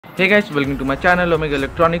Hey guys, welcome to my channel Omega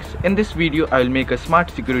Electronics. In this video I will make a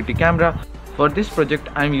smart security camera. For this project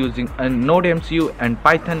I am using a Nodemcu and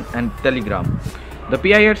Python and Telegram. The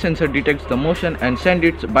PIR sensor detects the motion and sends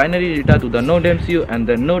its binary data to the Nodemcu, and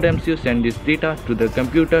the Nodemcu sends this data to the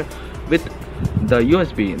computer with the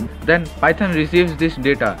USB. Then Python receives this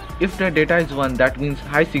data. If the data is 1, that means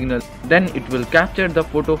high signal, then it will capture the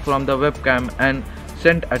photo from the webcam and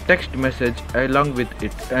send a text message along with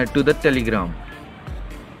it to the Telegram.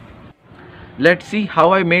 Let's see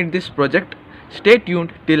how I made this project. Stay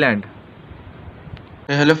tuned till end.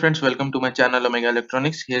 Hey, hello friends, welcome to my channel Omega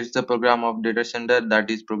Electronics. Here is the program of data center,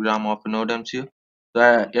 that is program of Nodemcu. So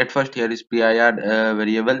at first here is PIR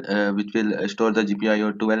variable which will store the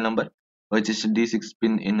GPIO 12 number, which is D6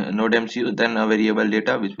 pin in Nodemcu. Then a variable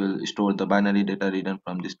data which will store the binary data written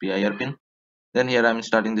from this PIR pin. Then here I am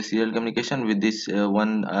starting the serial communication with this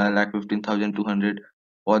 1,15,200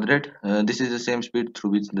 baud rate. This is the same speed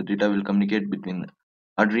through which the data will communicate between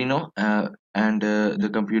Arduino and the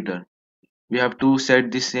computer. We have to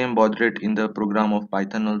set the same baud rate in the program of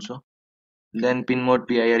Python also. Then pin mode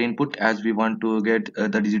PIR input, as we want to get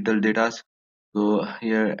the digital data. So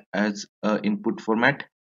here as input format.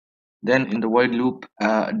 Then in the void loop,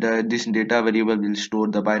 this data variable will store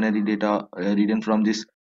the binary data written from this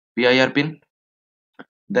PIR pin.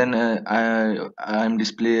 Then I'm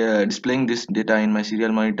displaying this data in my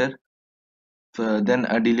serial monitor. Then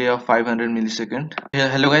a delay of 500 millisecond.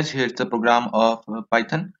 Hello guys, here's the program of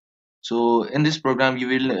Python. So in this program you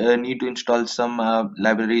will need to install some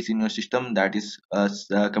libraries in your system, that is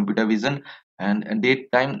computer vision and date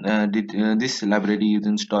time. This library is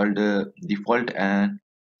installed default, and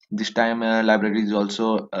this time library is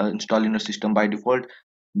also installed in your system by default.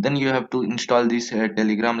 Then you have to install this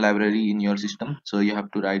Telegram library in your system. So you have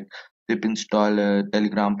to write pip install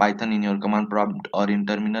Telegram Python in your command prompt or in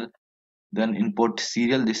terminal. Then import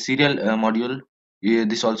serial, this serial module.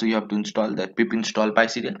 This also you have to install, that pip install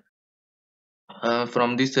PySerial.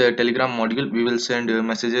 From this Telegram module we will send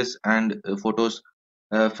messages and photos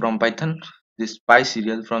from Python. This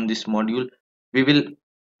PySerial, from this module we will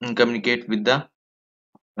communicate with the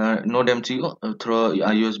Nodemcu through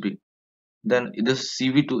USB. Then this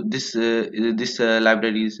CV2, this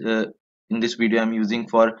library is in this video I'm using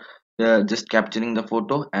for just capturing the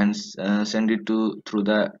photo and send it to through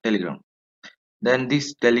the Telegram. Then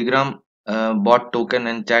this Telegram bot token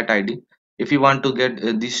and chat ID. If you want to get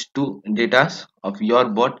these two datas of your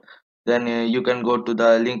bot, then you can go to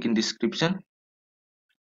the link in description.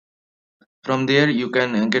 From there you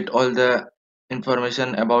can get all the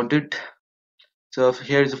information about it. So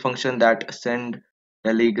here is a function that send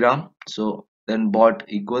Telegram. So then bot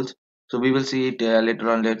equals, so we will see it later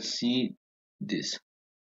on. Let's see this.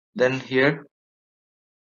 Then here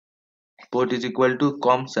port is equal to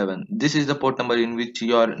com7. This is the port number in which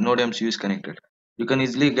your Nodemcu is connected. You can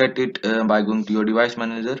easily get it by going to your device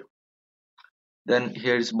manager. Then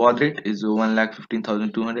here is baud rate is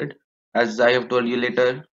 1,15,200. As I have told you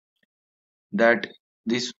later, that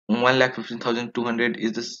this 1,15,200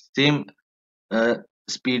 is the same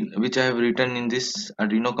speed which I have written in this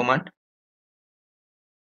Arduino command.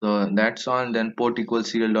 So that's on. Then port equals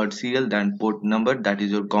serial.serial, then port number, that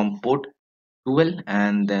is your COM port 12,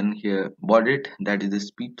 and then here baud rate, that is the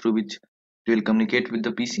speed through which it will communicate with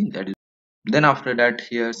the PC. That is. Then after that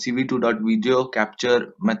here cv2.video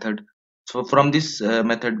capture method. So from this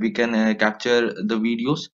method we can capture the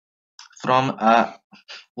videos from a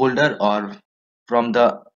folder or from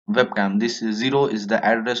the webcam. This 0 is the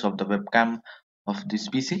address of the webcam of this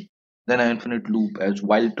PC. Then an infinite loop as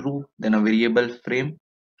while true. Then a variable frame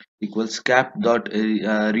equals cap dot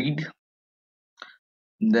read.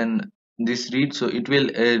 Then this read, so it will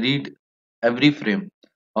read every frame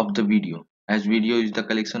of the video, as video is the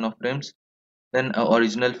collection of frames. Then a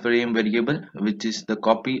original frame variable, which is the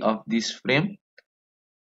copy of this frame.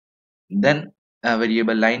 Then a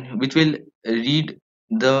variable line which will read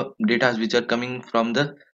the data which are coming from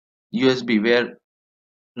the USB where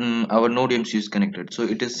our Nodemcu is connected. So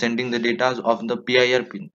it is sending the data of the PIR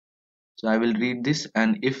pin. So I will read this,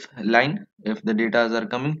 and if line, if the data are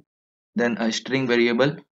coming, then a string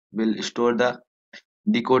variable will store the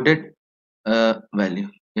decoded value.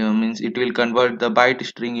 Means it will convert the byte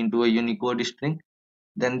string into a Unicode string.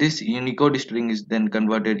 Then this Unicode string is then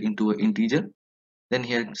converted into an integer. Then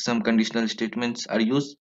here some conditional statements are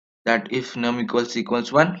used, that if num equals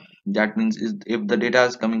 1, that means if the data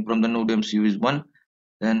is coming from the Nodemcu is 1.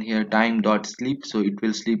 Then here time dot sleep, so it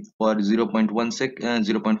will sleep for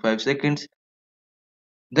 0.5 seconds.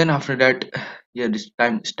 Then after that here this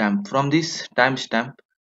timestamp. From this timestamp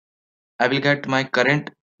I will get my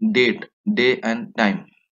current date, day and time.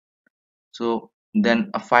 So then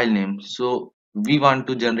a file name. So we want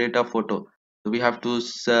to generate a photo, so we have to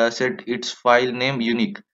set its file name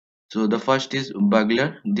unique. So the first is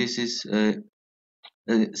bugler. This is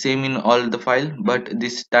same in all the file, but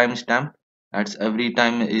this timestamp at every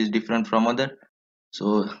time is different from other.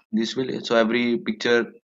 So this will, so every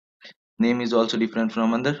picture name is also different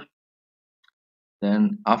from other.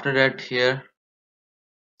 Then after that, here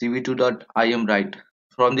cv2.imwrite.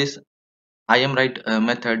 From this imwrite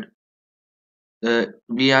method,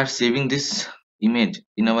 we are saving this image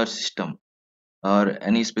in our system or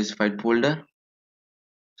any specified folder.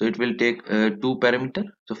 So it will take two parameter.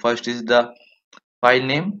 So first is the file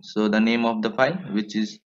name, so the name of the file, which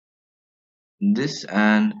is this,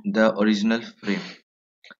 and the original frame,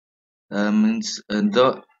 means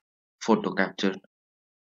the photo captured.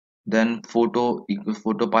 Then photo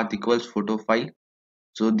path equals photo file.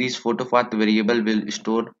 So this photo path variable will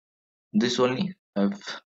store this only,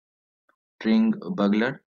 string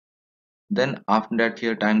bugler. Then after that,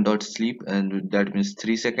 here time dot sleep, and that means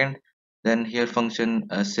 3 seconds. Then here function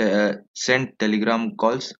send telegram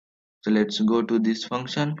calls. So let's go to this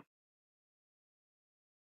function.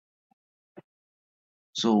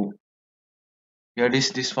 So here is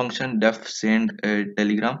this function def send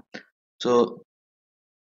telegram. So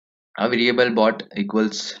a variable bot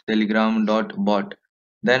equals telegram dot bot,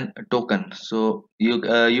 then token. So you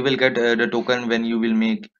will get the token when you will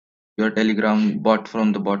make your telegram bot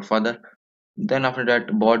from the bot father. Then after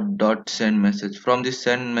that, bot dot send message. From this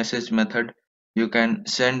send message method, you can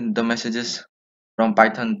send the messages from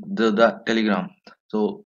python the telegram.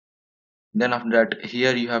 So then after that,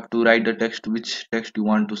 here you have to write the text, which text you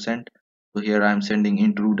want to send. So here I am sending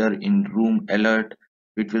intruder in room alert.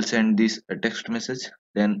 It will send this text message.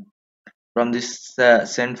 Then from this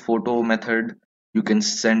send photo method, you can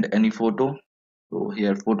send any photo. So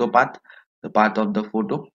here photo path, the path of the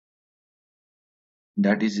photo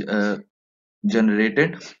that is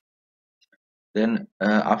generated. Then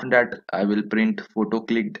after that, I will print photo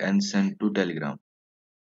clicked and send to telegram.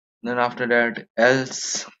 Then after that,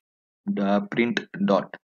 else the print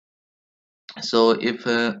dot. So if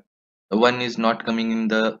one is not coming in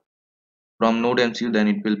the from Nodemcu, then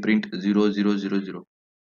it will print 0000.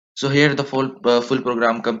 So here the full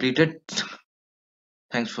program completed.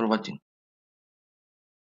 Thanks for watching.